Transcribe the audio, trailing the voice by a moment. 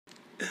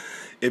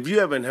If you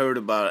haven't heard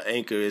about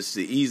Anchor, it's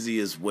the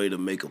easiest way to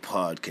make a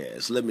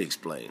podcast. Let me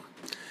explain.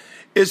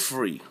 It's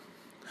free.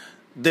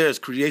 There's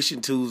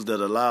creation tools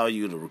that allow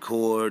you to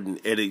record and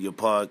edit your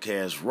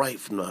podcast right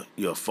from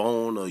your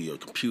phone or your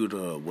computer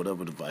or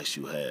whatever device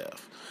you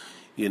have.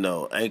 You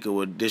know, Anchor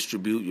will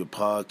distribute your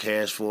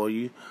podcast for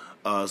you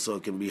so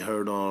it can be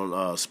heard on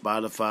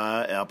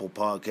Spotify, Apple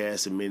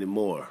Podcasts, and many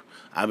more.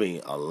 I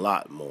mean, a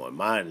lot more.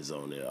 Mine is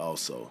on there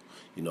also.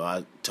 You know,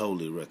 I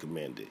totally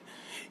recommend it.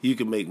 You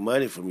can make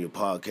money from your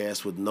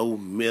podcast with no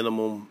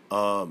minimum,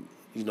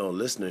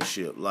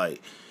 listenership.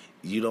 Like,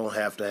 you don't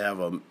have to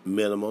have a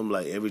minimum.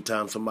 Like, every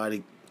time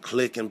somebody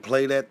click and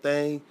play that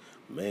thing,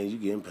 man, you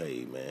getting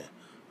paid, man.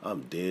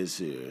 I'm dead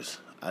serious.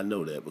 I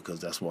know that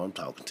because that's why I'm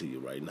talking to you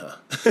right now.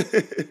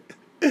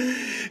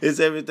 It's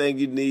everything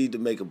you need to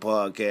make a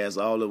podcast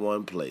all in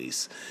one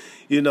place.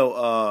 You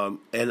know,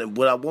 and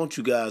what I want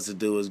you guys to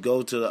do is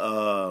go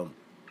to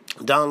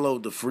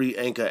download the free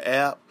Anchor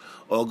app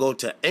or go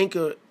to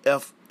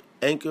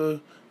anchor.fm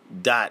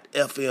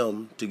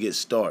to get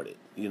started.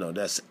 You know,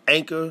 that's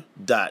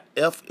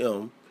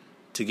anchor.fm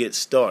to get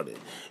started.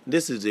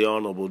 This is the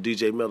Honorable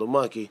DJ Metal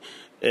Monkey,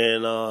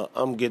 and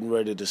I'm getting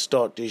ready to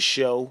start this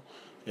show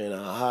in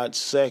a hot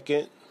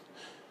second.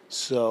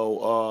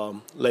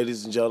 So,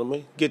 ladies and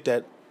gentlemen, get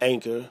that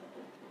Anchor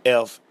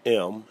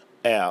FM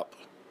app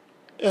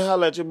and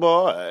holla at your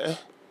boy.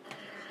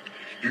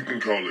 You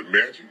can call it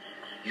magic,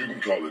 you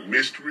can call it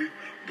mystery,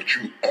 but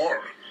you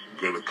are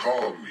going to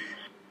call me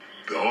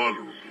the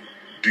Honorable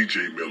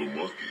DJ Metal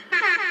Monkey.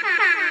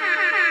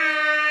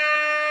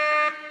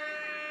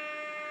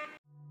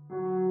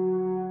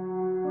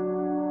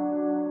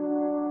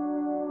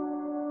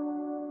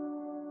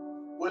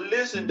 Well,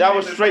 listen, that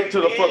was straight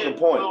to the fucking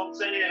point. You know what I'm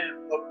saying?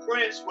 A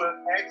prince would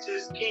ask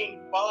his king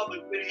father,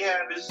 could he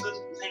have his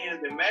sister's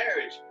hand in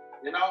marriage?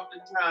 And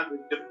oftentimes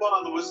the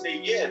father would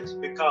say yes,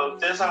 because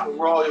that's how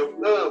royal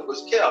blood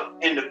was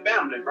kept in the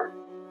family,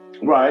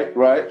 right?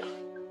 Right.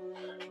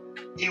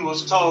 He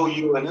was told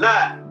you are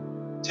not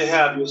to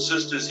have your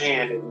sister's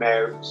hand in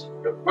marriage.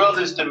 Your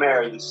brother's to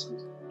marry your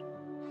sister.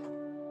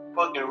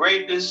 Fucking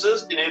raped his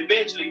sister and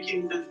eventually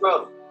killed his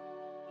brother.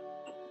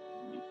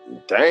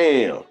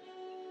 Damn.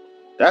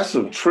 That's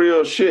some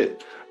trill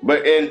shit.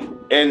 But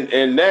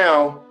and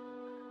now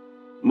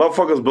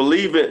motherfuckers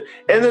believe it.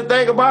 And the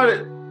thing about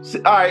it,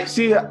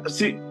 see,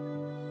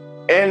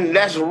 and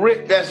that's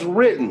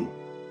written.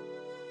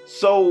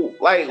 So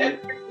like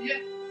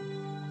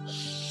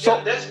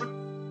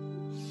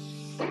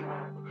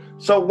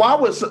So why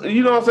would,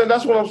 you know what I'm saying?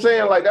 That's what I'm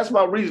saying. Like, that's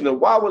my reasoning.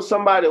 Why would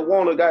somebody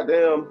want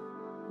to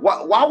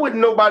why would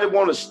nobody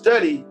want to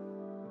study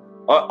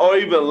or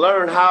even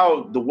learn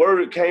how the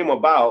word came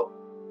about?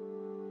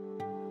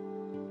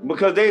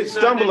 Because they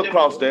stumble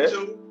across that.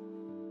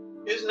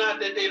 It's not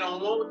that they don't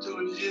want to.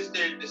 It's just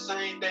that the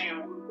same thing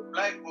with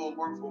black folks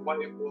work for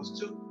white folks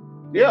too.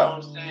 Yeah. You know what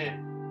I'm saying?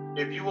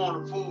 If you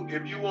want to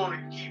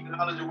keep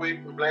knowledge away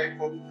from black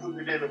folks, put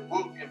it in a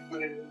book and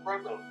put it in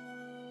front of them.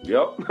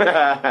 Yep.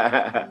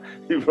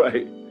 You're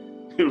right.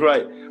 You know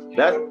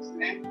what I'm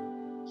saying?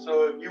 So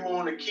if you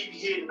want to keep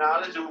hidden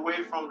knowledge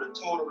away from the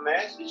total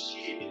masses,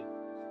 shit,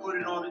 put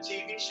it on a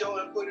TV show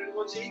and put it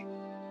on TV.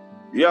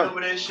 Yeah.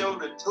 Remember that show,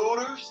 The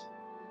Tutors?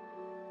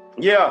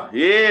 Yeah.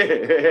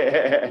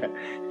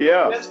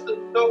 That's the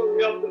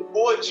story of the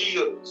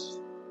Borgias.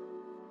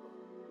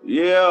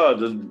 Yeah,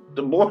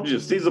 the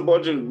Borgias, Caesar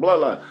Borgia's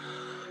bloodline.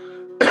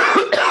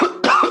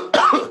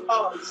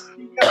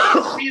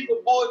 Caesar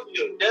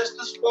Borgia. That's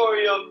the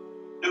story of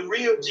the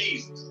real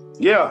Jesus.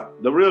 Yeah,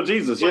 the real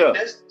Jesus. Yeah,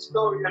 that's the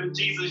story of the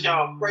Jesus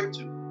y'all pray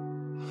to.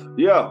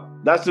 Yeah,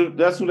 that's who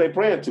they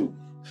praying to.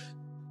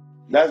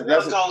 That's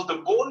because the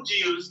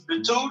Borgias,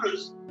 the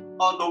Tutors,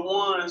 are the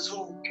ones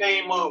who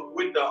came up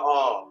with the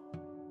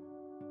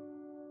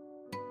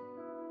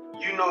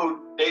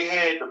they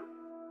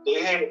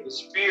had the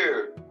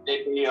spear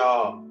that they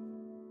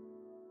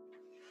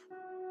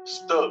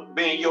stuck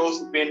Ben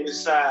Yosef in his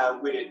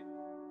side with it,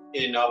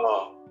 and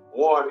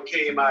water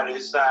came out of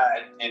his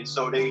side, and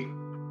so they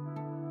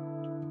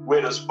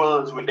wet a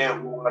sponge with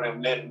that water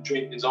and let him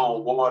drink his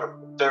own water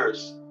for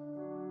thirst.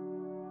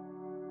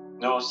 You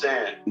know what I'm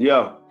saying?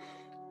 Yeah.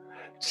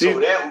 So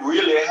that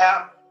really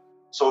happened.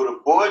 So the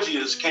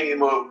Borgias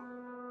came up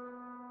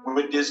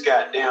with this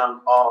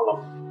goddamn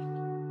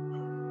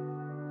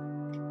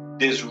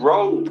this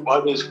robe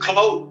or this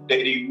cloak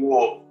that he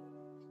wore.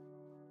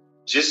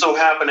 Just so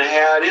happened to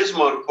have this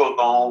motherfucker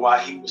on while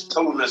he was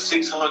toting a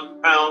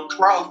 600-pound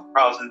cross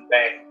across his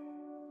back.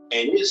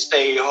 And it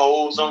stayed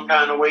whole some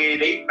kind of way.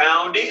 They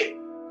found it.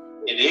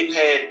 And it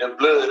had the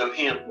blood of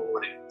him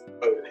on it.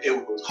 But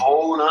it was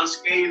whole,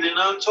 unscathed, and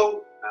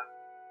untold.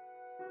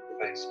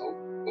 Like so.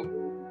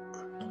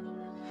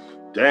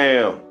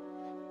 Damn.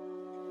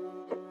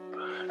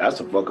 That's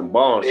a fucking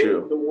bomb shit. They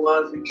were the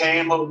ones that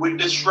came up with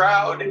the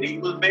shroud that he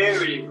was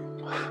buried in.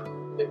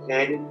 They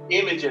had his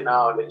image and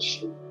all that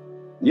shit.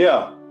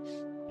 Yeah.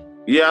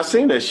 Yeah, I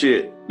seen that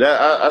shit.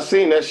 I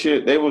seen that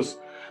shit. They was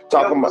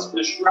talking about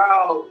the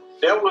shroud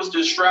That was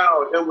the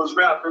shroud that was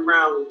wrapped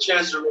around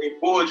Cesare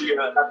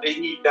Borgia after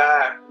he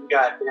died from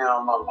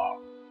goddamn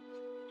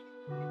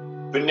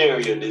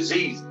venereal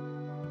disease.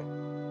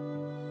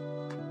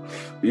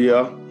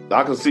 Yeah,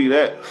 I can see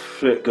that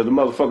shit because the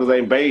motherfuckers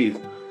ain't bathed.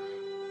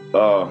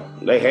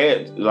 They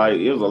had like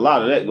it was a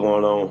lot of that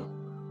going on.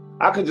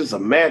 I could just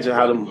imagine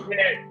how them.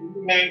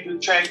 He ain't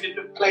contracted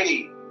the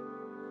plague.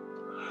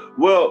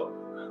 Well,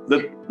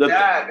 the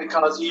died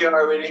because he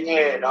already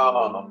had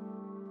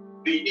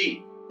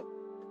BD.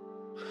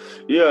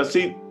 Yeah,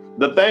 see,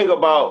 the thing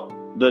about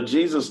the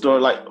Jesus story,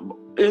 like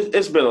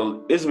it's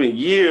been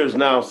years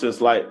now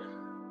since like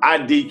I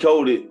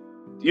decoded,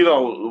 you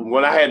know,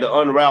 when I had to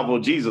unravel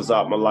Jesus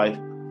out of my life,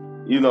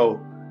 you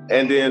know,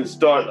 and then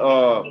start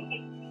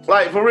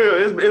like for real,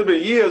 it's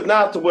been years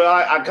now to where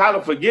I kind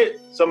of forget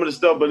some of the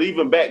stuff, but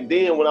even back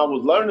then when I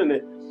was learning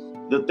it,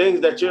 the things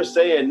that you're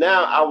saying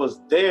now, I was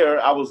there,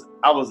 I was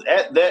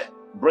at that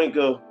brink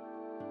of,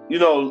 you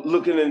know,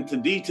 looking into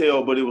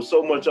detail, but it was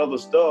so much other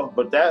stuff.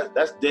 But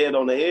that's dead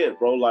on the head,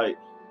 bro. Like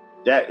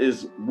that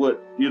is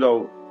what, you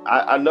know,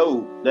 I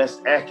know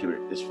that's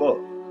accurate as fuck.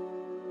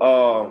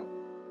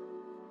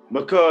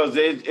 Because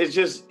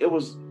it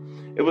was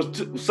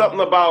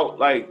something about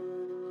like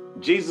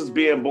Jesus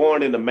being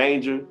born in the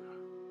manger,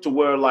 to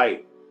where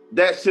like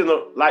that's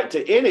like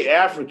to any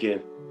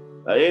African,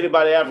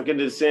 anybody African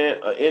descent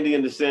or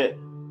Indian descent,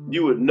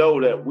 you would know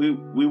that we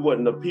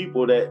wasn't the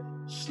people that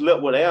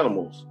slept with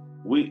animals.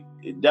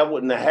 That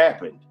wouldn't have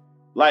happened.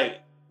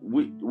 Like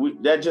we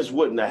that just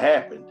wouldn't have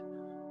happened.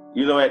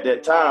 You know, at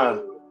that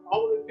time.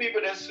 Only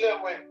people that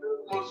slept with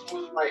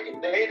was like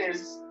they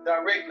didn't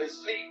directly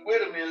sleep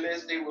with them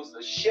unless they was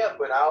a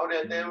shepherd out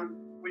there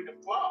with the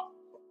flock.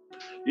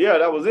 Yeah,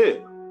 that was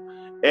it.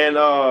 And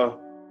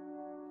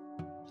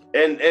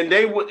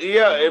they would,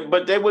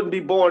 but they wouldn't be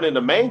born in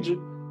the manger,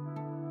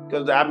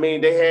 because I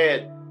mean they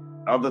had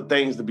other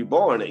things to be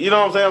born in. You know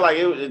what I'm saying? Like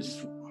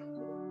it's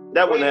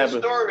that wouldn't happen.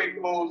 The story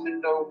goes, you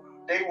know,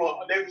 they were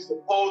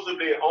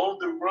supposedly on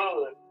the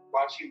run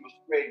while she was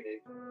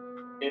pregnant,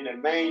 and the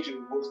manger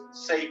was the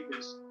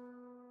safest,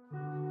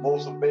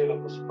 most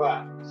available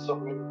spot.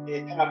 So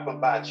it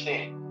happened by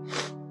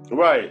chance.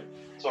 Right.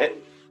 So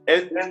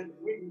and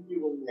we can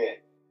give them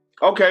that.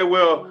 Okay,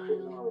 well,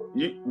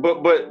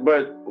 but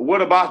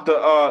what about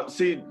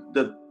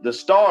the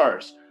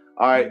stars?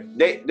 All right,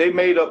 they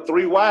made up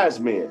 3 wise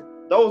men.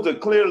 Those are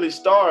clearly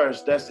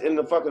stars that's in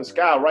the fucking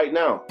sky right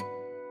now.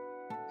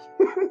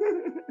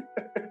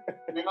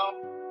 You know,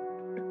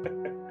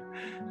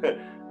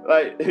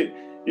 like,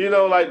 you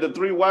know, like the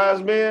 3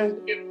 wise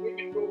men. We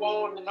can go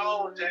on and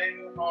on,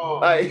 James.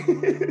 Like,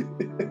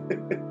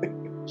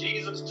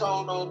 Jesus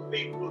told those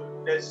people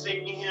that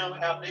seen him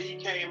after he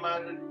came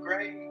out of the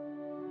grave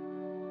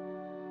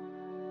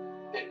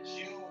that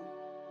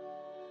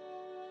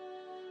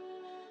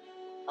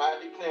I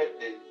declare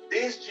that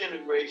this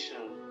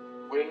generation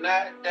will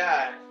not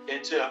die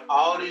until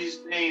all these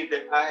things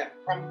that I have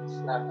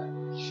prophesied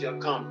shall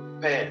come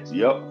to pass.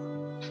 Yep.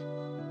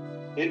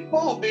 It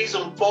won't be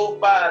some 4,000,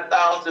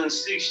 5,000,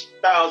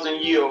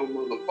 6,000 year old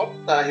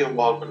motherfuckers out here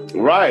walking.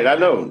 Right, I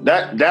know.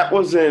 That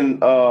was in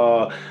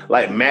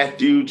like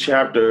Matthew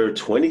chapter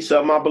 20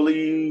 something, I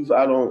believe.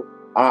 I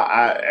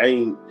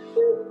ain't,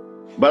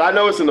 but I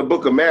know it's in the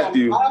book of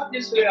Matthew.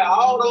 Obviously,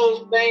 all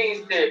those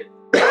things that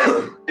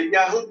the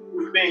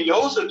Yahuwah Ben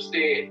Yosef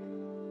said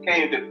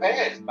came to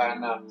pass by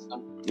now.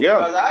 Yeah.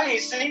 Because I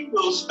ain't seen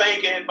those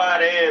spanking by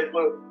the ass,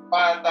 but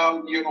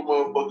 5,000 year old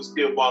motherfuckers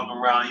still walking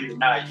around here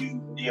not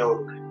using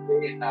deodorant.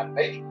 They're not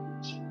baby.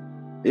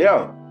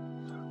 Yeah.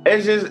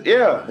 It's just,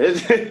 yeah.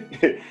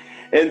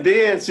 And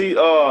then see,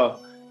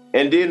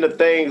 and then the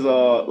things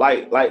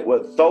like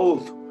what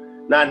Thoth.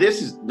 Now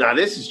this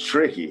is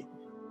tricky.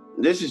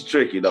 This is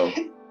tricky though,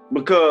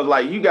 because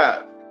like you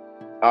got,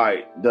 all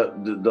right,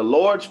 the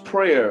Lord's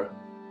Prayer.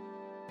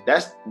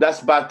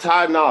 That's by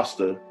Ty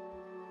Noster.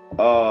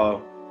 One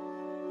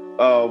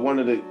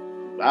of the,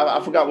 I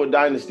forgot what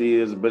dynasty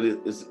it is, but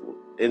it's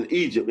in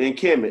Egypt, in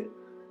Kemet.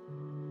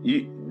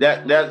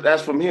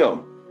 That's from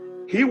him.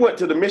 He went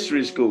to the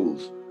mystery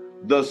schools.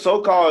 The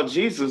so-called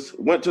Jesus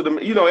went to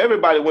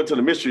everybody went to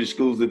the mystery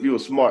schools if you were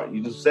smart.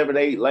 You knew 7,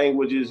 8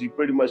 languages. You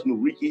pretty much knew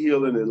Reiki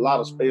healing and a lot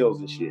of spells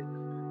and shit.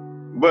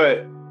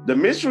 But the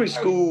mystery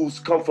schools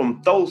come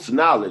from Thoth's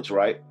knowledge,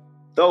 right?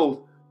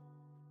 Thoth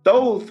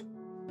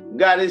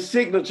got his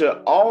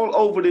signature all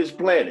over this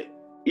planet.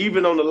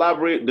 Even on the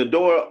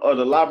door of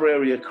the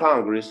Library of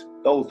Congress,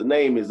 Thoth's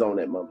name is on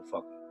that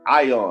motherfucker.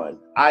 Ion,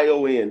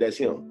 I-O-N, that's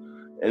him.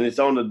 And it's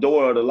on the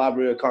door of the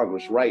Library of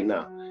Congress right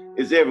now.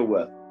 It's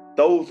everywhere.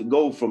 Thoth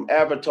go from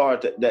Avatar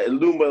to the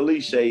Illuma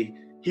Eliche.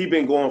 He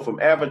been going from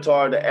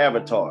Avatar to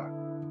Avatar.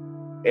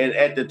 And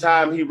at the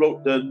time he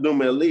wrote the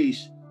Illuma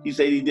Eliche, he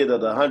said he did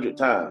it 100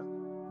 times.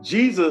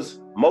 Jesus,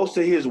 most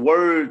of his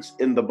words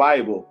in the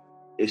Bible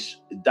is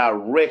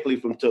directly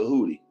from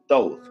Tahuti,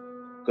 Thoth.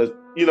 Because,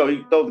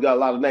 Thoth got a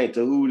lot of names.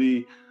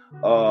 Tahuti,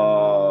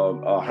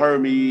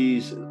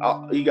 Hermes.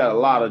 He got a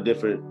lot of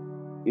different,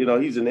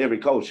 he's in every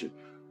culture.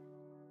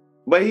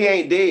 But he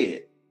ain't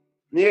dead.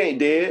 He ain't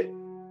dead.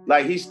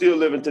 Like he's still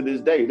living to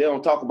this day. They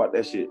don't talk about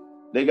that shit.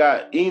 They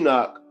got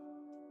Enoch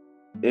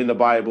in the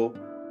Bible,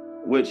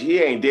 which he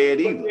ain't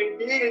dead either. But they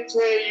did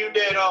tell you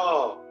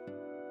that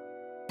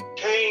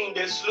Cain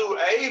that slew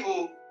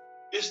Abel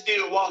is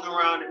still walking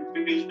around in the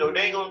bitch, though.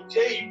 They ain't gonna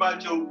tell you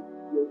about your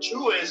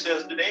true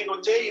ancestor. They ain't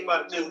gonna tell you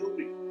about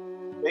Tehuti.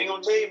 They ain't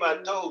gonna tell you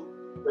about Tob.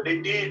 But they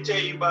did tell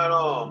you about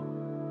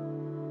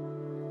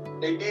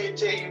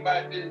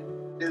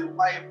this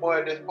white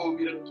boy that's supposed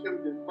to be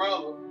killed his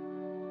brother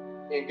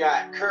and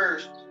got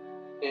cursed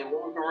and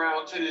walking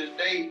around to this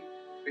day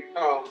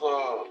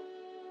because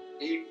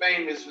he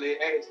famously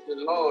asked the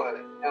Lord,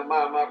 "Am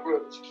I my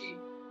brother's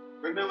keeper?"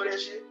 Remember that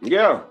shit?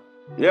 Yeah.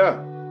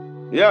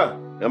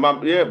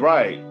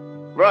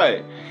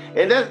 Right.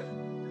 And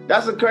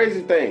that's a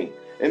crazy thing.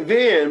 And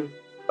then,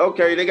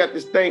 okay, they got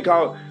this thing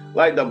called,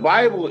 like, the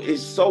Bible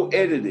is so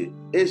edited.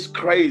 It's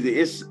crazy.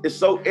 It's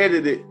so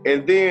edited.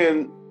 And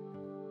then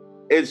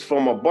it's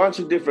from a bunch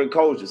of different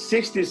cultures,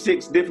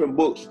 66 different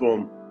books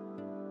from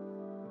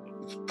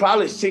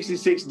probably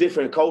 66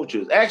 different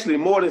cultures. Actually,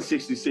 more than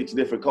 66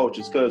 different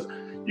cultures, because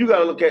you got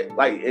to look at,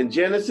 like, in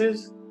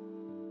Genesis,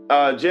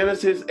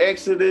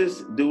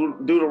 Exodus,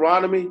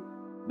 Deuteronomy,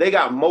 they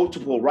got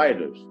multiple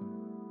writers.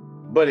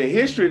 But in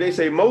history, they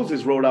say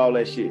Moses wrote all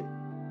that shit.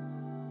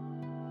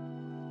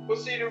 Well,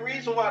 see, the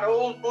reason why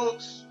those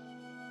books,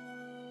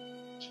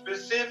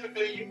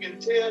 specifically, you can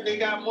tell they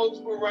got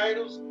multiple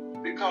writers,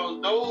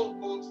 because those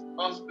books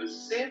are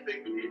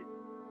specifically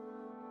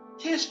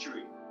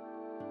history.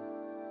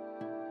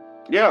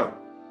 Yeah.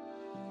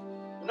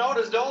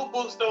 Notice those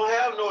books don't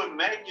have no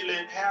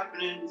immaculate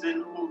happenings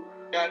and no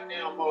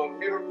goddamn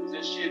miracles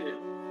and shit.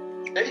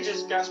 They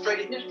just got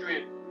straight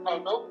history.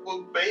 Because those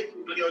books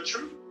basically are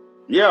true.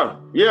 Yeah.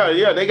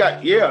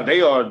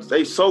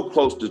 They so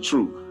close to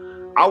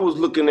true. I was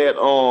looking at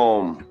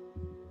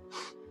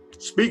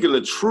speaking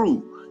of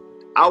true,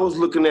 I was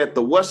looking at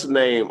the what's the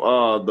name?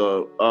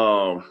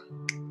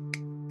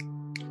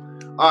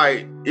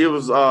 It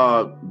was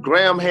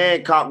Graham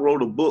Hancock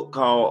wrote a book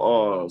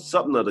called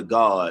Something of the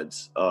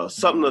Gods.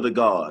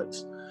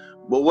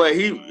 But where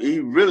he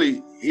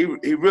really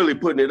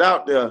putting it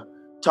out there,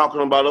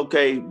 talking about,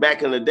 okay,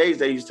 back in the days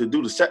they used to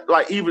do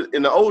like even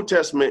in the Old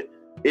Testament,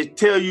 it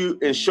tell you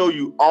and show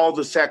you all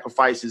the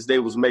sacrifices they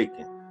was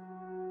making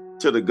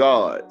to the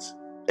gods.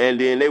 And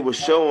then they were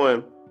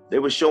showing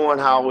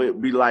how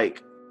it'd be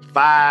like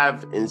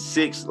 5 and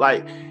 6,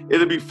 like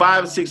it'll be 500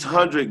 and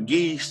 600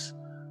 geese,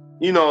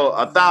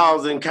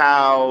 1,000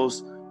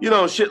 cows,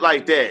 shit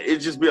like that.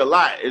 It'd just be a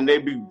lot, and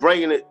they'd be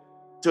bringing it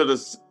to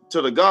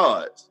the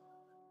gods.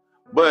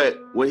 But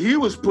when he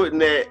was putting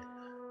that,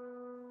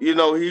 he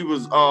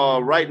was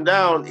writing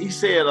down. He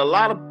said a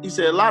lot of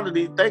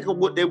these. Think of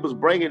what they was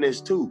bringing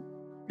this to.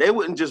 They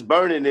wasn't just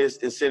burning this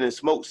and sending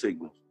smoke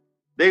signals.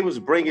 They was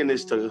bringing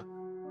this to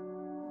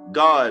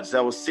gods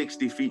that was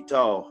 60 feet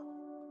tall.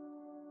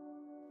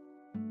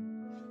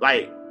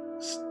 Like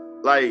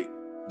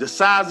the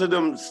size of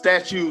them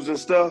statues and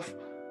stuff.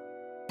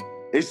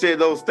 They said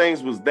those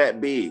things was that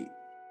big.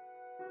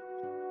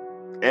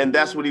 And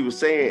that's what he was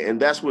saying. And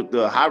that's what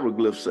the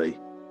hieroglyphs say.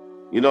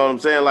 You know what I'm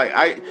saying? Like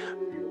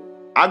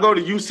I go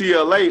to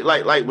UCLA,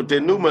 like with the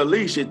Numa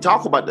Elish, it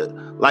talk about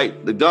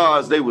the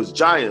gods, they was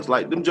giants.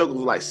 Like them jokers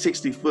was like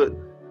 60 foot,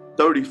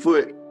 30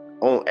 foot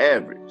on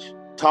average,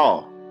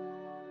 tall.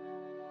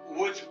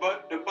 Which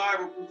but the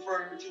Bible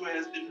referred to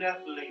as the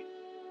Nephilim.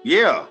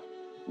 Yeah,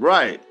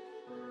 right.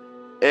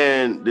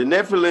 And the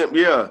Nephilim,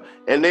 yeah.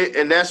 And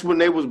that's when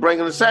they was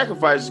bringing the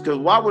sacrifices, because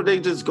why would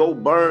they just go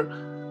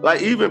burn?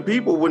 Like even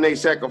people, when they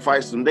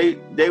sacrificed them, they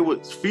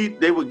would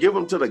give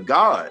them to the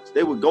gods.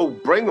 They would go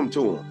bring them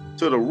to them,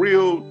 to the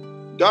real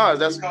gods.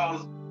 That's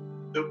because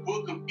the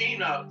book of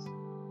Enoch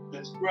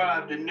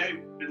described the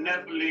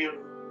Nephilim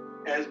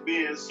as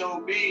being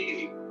so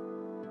big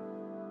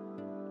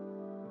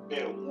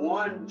that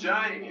one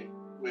giant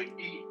would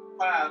eat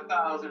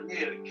 5,000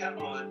 head of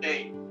cattle a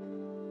day.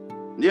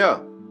 Yeah.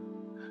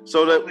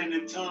 So that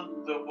many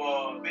tons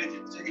of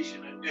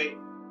vegetation a day.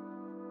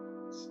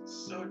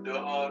 So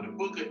the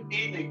book of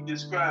Enoch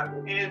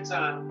described the end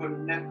time for the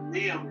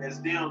Nephilim as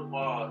them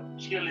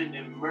killing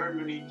and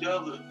murdering each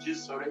other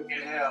just so they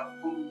can have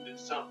food and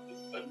something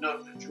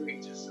enough to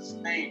drink to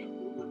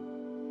sustain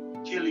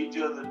them. Kill each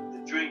other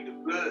to drink the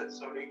blood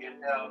so they can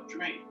have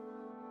drink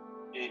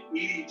and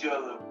eat each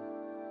other,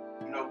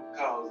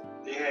 because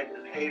they had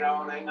ate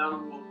all their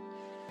animals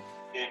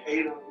and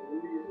ate them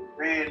and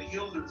ran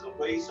humans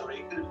away so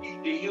they couldn't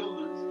eat the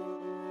humans.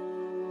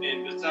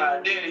 And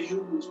besides that,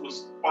 humans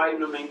was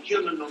fighting them and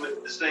killing them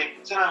at the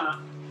same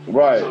time.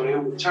 Right. So they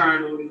would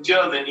turn on each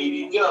other and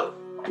eat each other.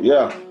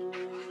 Yeah.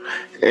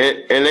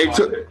 And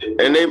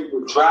they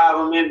would drive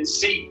them in the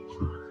sea.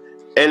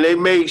 And they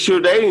made sure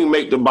they didn't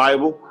make the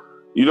Bible.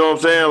 You know what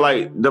I'm saying?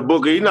 Like the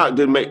book of Enoch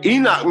didn't make.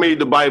 Enoch made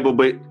the Bible,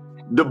 but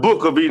the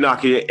book of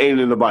Enoch ain't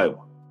in the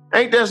Bible.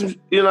 Ain't that some?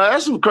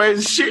 That's some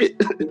crazy shit.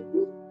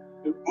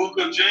 The book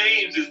of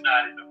James is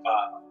not in the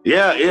Bible.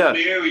 Yeah.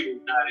 Mary is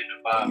not in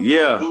the Bible.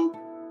 Yeah.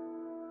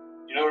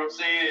 You know what I'm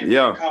saying?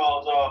 Yeah.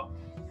 Because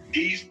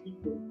these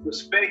people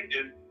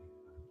perspective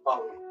of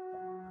it.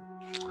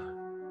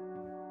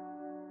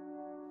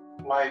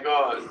 Like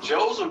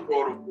Joseph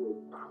wrote a book.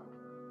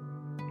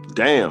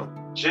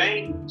 Damn.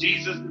 James,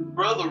 Jesus'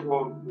 brother,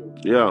 wrote a book.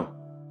 Yeah.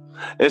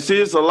 And see,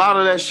 it's a lot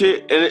of that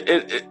shit,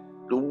 and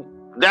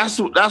that's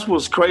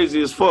what's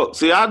crazy as fuck.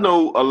 See, I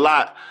know a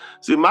lot.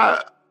 See,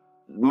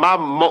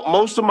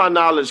 most of my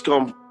knowledge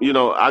comes,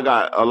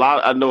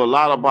 I know a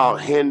lot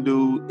about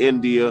Hindu,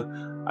 India.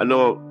 I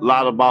know a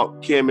lot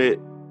about Kemet,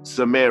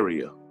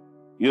 Samaria.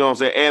 You know what I'm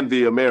saying? And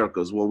the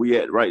Americas, where we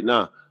at right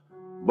now.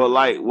 But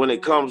like when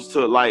it comes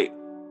to like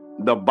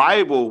the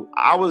Bible,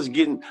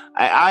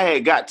 I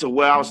had got to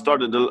where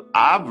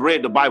I've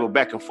read the Bible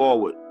back and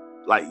forward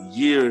like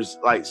years,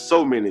 like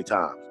so many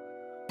times.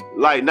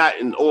 Like not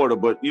in order,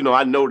 but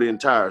I know the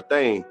entire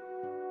thing.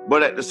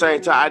 But at the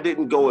same time, I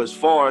didn't go as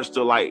far as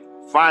to like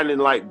finding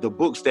like the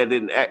books that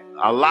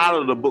a lot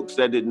of the books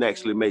that didn't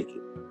actually make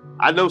it.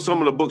 I know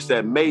some of the books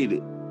that made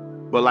it,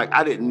 but like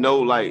I didn't know,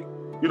 like,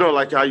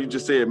 like how you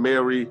just said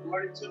Mary.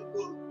 42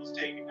 books was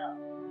taken out.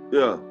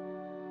 Yeah.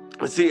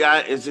 See,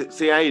 I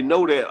didn't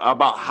know that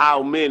about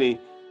how many,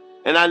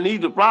 and I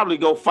need to probably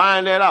go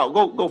find that out.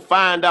 Go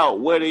find out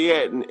where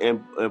they at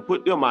and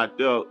put them out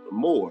there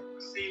more.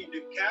 See,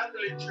 the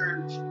Catholic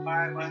Church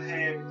Bible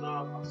has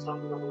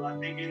some of them. I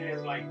think it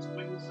has like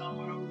 20 some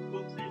of those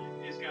books in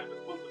it. It's got the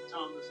Book of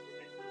Thomas in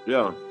it.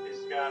 Yeah.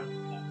 It's got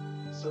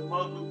some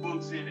other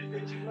books in it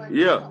that you like.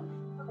 Yeah.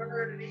 I've never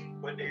heard of these,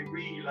 but they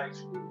read like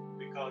scripture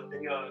because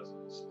they are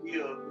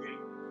still reading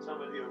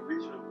some of the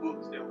original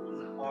books that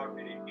was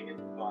already in the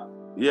Bible.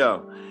 Yeah,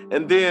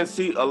 and then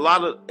see a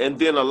lot of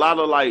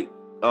like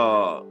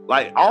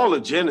all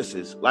of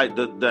Genesis, like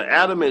the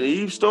Adam and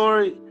Eve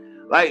story,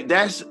 like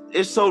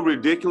it's so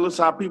ridiculous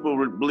how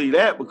people believe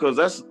that,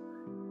 because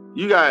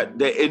you got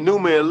the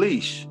Enuma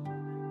Elish,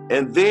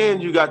 and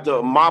then you got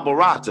the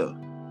Mahabharata,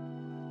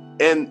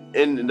 and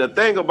the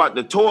thing about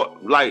the Torah,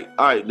 like,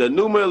 all right, the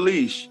Enuma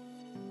Elish,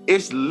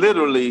 it's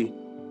literally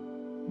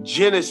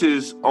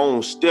Genesis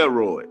on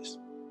steroids.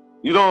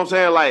 You know what I'm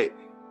saying? Like,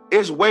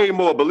 it's way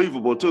more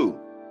believable too,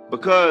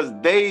 because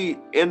they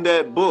in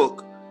that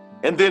book,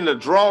 and then the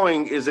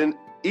drawing is in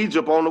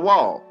Egypt on the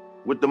wall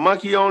with the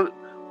monkey on.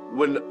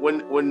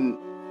 When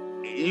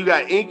you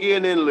got Enki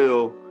and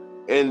Enlil,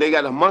 and they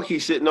got a monkey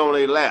sitting on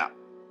their lap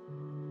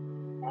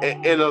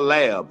in a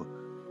lab,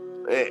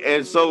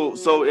 and so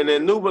in the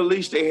Enuma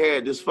Elish they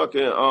had this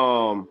fucking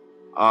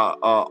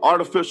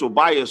artificial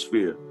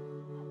biosphere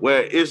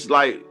where it's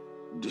like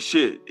the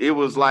shit. It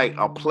was like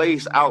a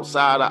place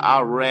outside of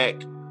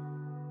Iraq.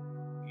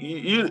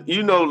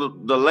 You know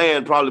the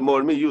land probably more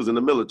than me. You was in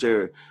the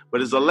military,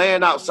 but it's a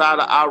land outside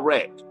of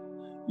Iraq,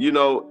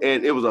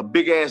 and it was a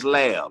big ass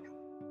lab.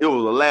 It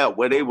was a lab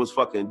where they was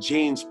fucking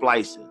gene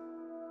splicing.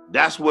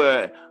 That's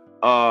where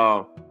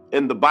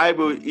in the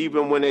Bible,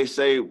 even when they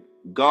say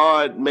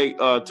God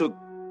took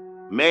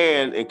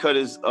man and cut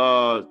his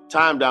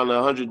time down to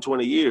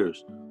 120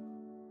 years,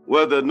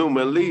 well, the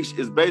Enuma Elish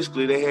is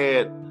basically they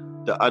had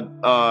the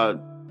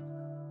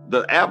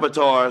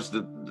avatars,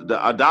 the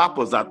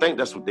Adapas, I think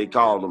that's what they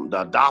called them,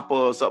 the Adapa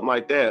or something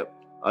like that,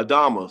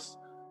 Adamas.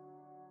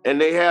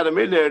 And they had them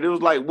in there. It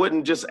was like,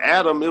 wasn't just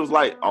Adam, it was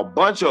like a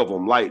bunch of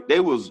them. Like they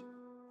was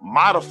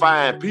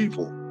modifying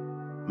people,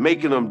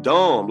 making them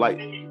dumb. Like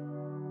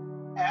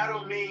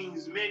Adam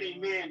means many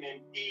men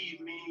and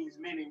Eve means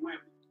many women.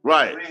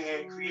 Right. So they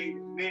had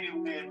created many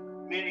men,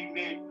 many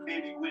men,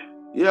 many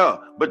women. Yeah,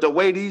 but the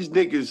way these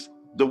niggas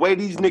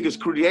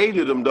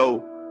created them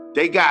though,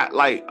 they got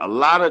like a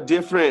lot of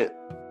different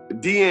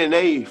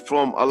DNA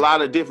from a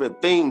lot of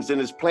different things in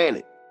this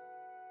planet.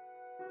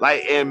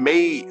 Like, and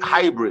made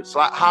hybrids.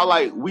 Like how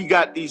like we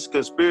got these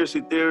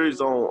conspiracy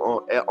theories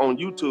on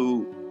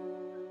YouTube,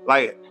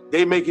 like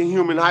they making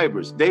human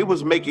hybrids. They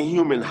was making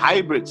human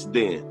hybrids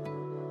then.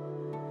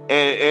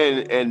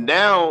 And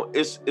now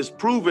it's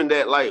proven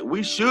that like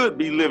we should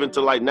be living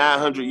to like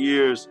 900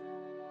 years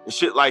and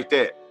shit like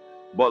that.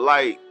 But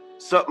like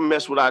something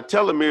messed with our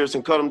telomeres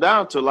and cut them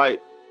down to like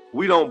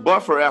we don't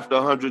buffer after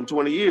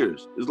 120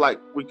 years. It's like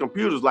we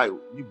computers, like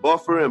you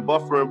buffer and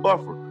buffer and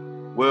buffer.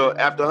 Well,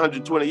 after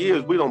 120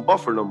 years, we don't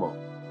buffer no more.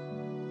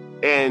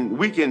 And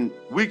we can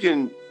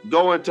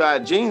go into our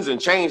genes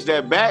and change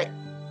that back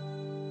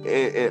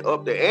and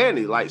up the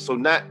ante. Like, so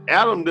not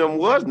Adam them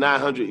was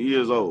 900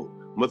 years old.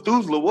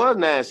 Methuselah was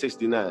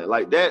 969.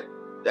 Like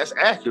that's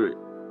accurate.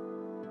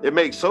 It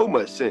makes so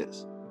much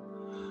sense.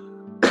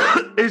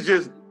 It's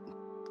just,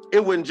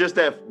 it wasn't just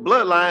that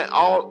bloodline.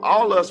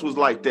 All us was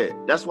like that.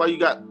 That's why you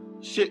got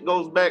shit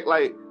goes back.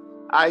 Like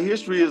our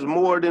history is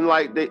more than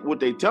like what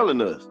they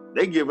telling us.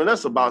 They giving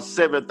us about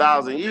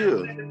 7,000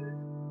 years.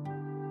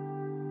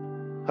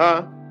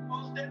 Huh?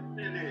 Most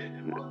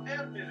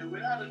definitely,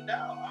 without a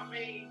doubt. I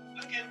mean,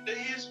 look at the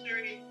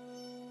history.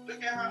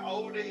 Look at how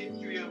old the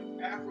history of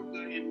Africa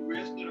and the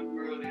rest of the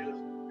world is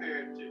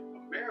compared to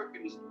America.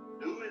 Is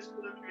the newest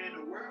country in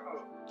the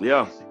world.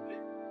 Yeah. Basically.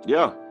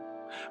 Yeah.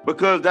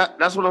 Because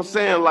that's what I'm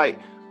saying. Like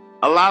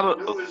a lot of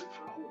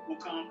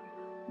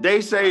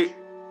they say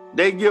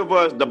they give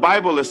us the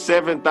Bible is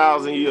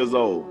 7,000 years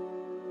old.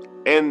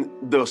 And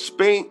the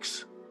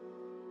Sphinx,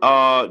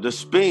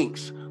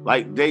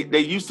 like they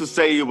used to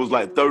say it was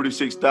like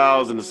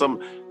 36,000 or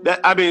something.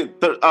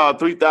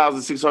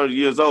 3,600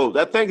 years old.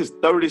 That thing is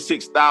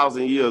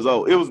 36,000 years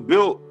old. It was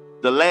built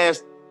during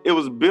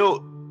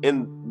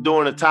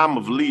the time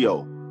of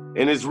Leo,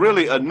 and it's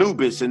really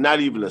Anubis and not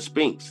even a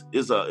Sphinx.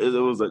 It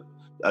was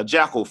a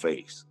jackal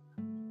face,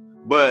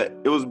 but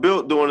it was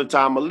built during the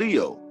time of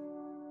Leo,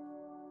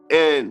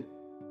 and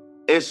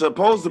it's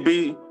supposed to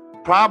be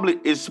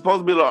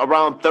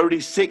around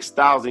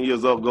 36,000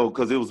 years ago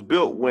because it was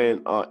built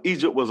when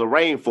Egypt was a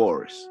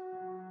rainforest.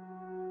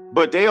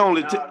 But they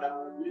only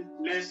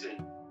listen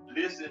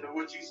to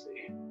what you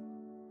said.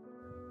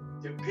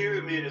 The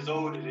pyramid is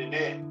older than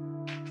that.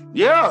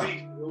 Yeah.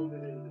 Older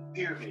than the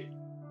pyramid.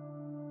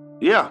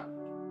 Yeah.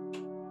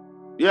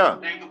 Yeah.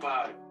 Think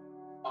about it.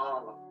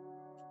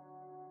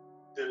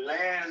 The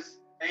last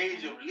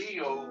age of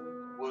Leo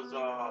was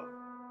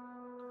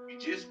we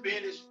just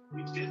finished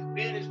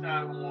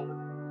our woman.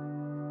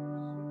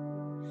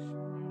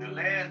 The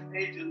last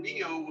age of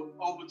Leo was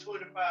over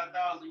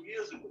 25,000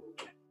 years ago.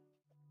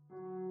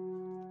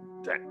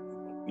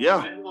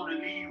 Yeah. That's going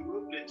to leave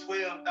roughly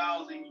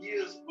 12,000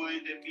 years for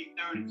it to be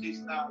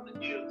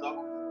 36,000 years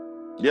old.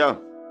 Yeah.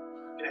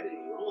 That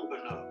ain't long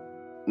enough.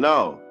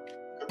 No.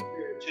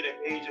 Compared to the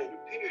age of the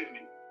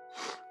pyramid.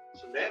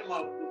 So that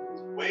motherfucker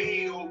is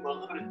way over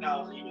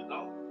 100,000 years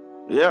old.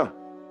 Yeah.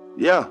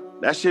 Yeah.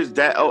 That shit's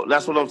that old.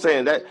 That's what I'm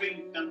saying. That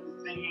I'm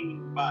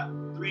saying about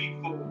 3,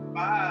 4,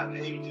 5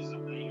 ages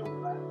of Leo.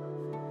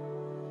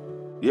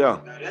 Yeah.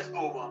 Now that's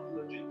over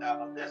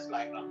 100,000. That's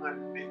like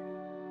 150.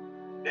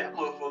 That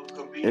motherfucker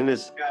could be and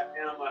it's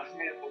goddamn a half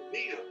a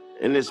meal.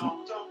 And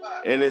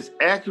it's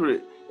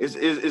accurate.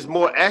 It's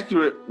more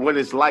accurate when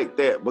it's like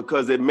that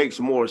because it makes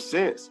more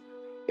sense.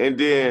 And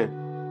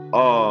then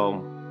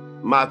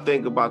my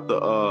thing about the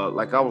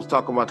like I was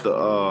talking about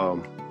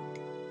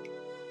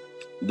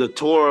the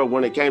Torah,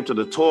 when it came to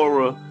the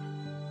Torah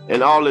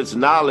and all its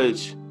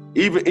knowledge,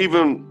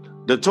 even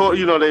the Torah,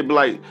 you know, they be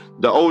like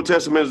the Old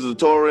Testament is the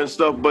Torah and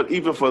stuff, but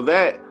even for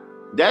that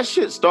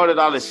shit started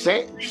out as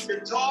science.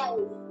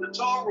 The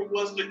Torah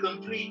was the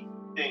complete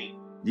thing.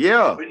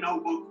 Yeah. With no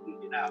book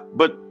taken out.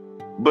 But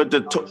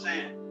the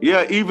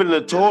even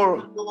the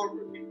Torah.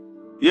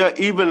 Yeah,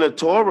 even the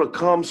Torah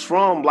comes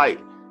from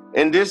like,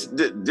 and this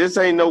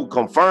ain't no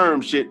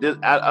confirmed shit.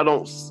 I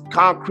don't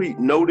concrete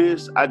know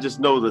this. I just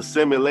know the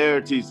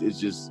similarities is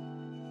just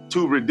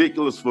too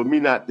ridiculous for me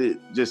not to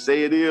just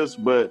say it is.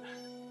 But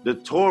the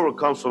Torah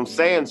comes from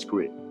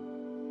Sanskrit.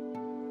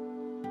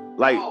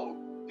 Like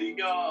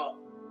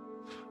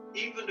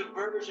even the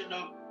version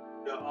of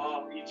the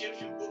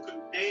Egyptian Book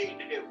of Day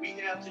that we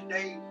have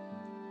today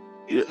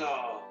is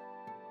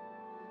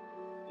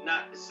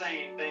not the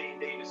same thing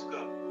they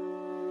discovered.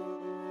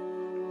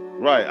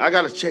 Right, I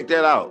gotta check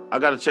that out. I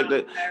gotta check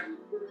that.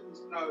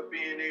 Start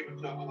being able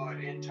to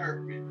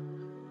interpret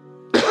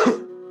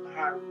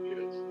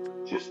hieroglyphs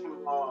just from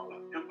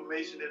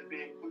information that's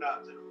being put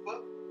out to the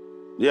public.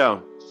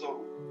 Yeah.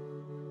 So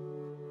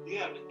you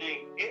have to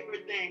think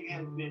everything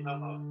has been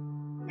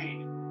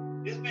painted.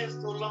 It's been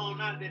so long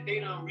now that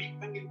they done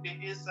repainted the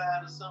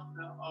inside of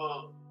something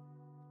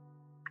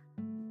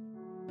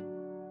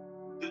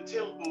the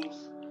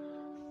temples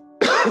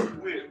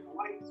with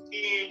white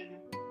skin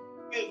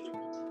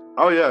figures.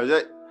 Oh yeah,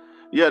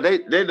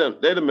 they done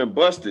been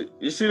busted.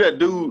 You see that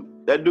dude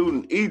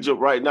in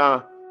Egypt right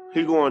now?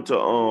 He going to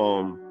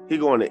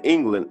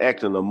England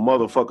acting a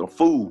motherfucking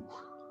fool.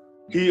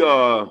 He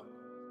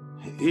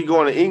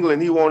going to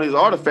England. He want his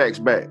artifacts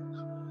back.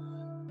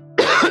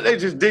 They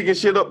just digging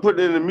shit up,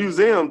 putting it in the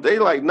museum. They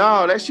like,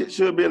 nah, that shit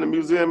should be in the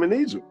museum in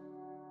Egypt.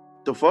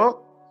 The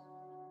fuck?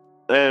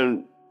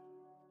 And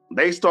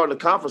they starting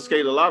to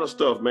confiscate a lot of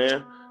stuff,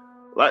 man.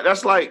 Like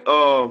that's like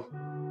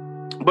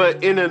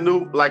but in the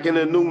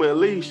Numa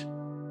Elish,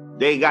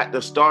 they got the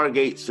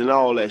Stargates and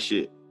all that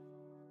shit.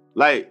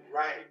 Like,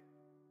 right.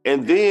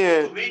 And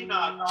then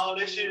Enoch, all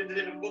that shit is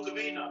in the Book of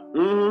Enoch.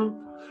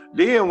 Mm-hmm.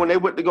 Then when they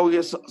went to go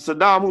get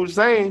Saddam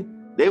Hussein,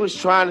 they was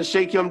trying to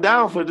shake him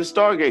down for the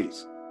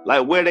Stargates.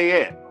 Like, where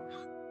they at?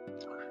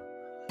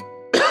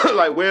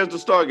 Like, where's the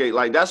Stargate?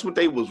 Like, that's what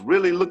they was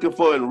really looking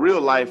for in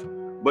real life.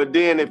 But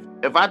then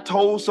if I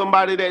told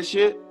somebody that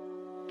shit,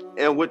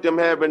 and with them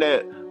having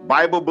that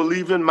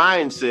Bible-believing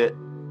mindset,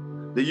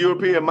 the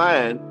European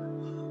mind,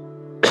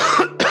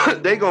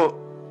 they gonna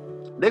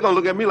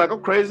look at me like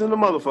I'm crazy in the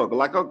motherfucker.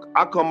 Like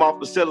I come off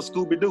the set of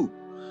Scooby-Doo.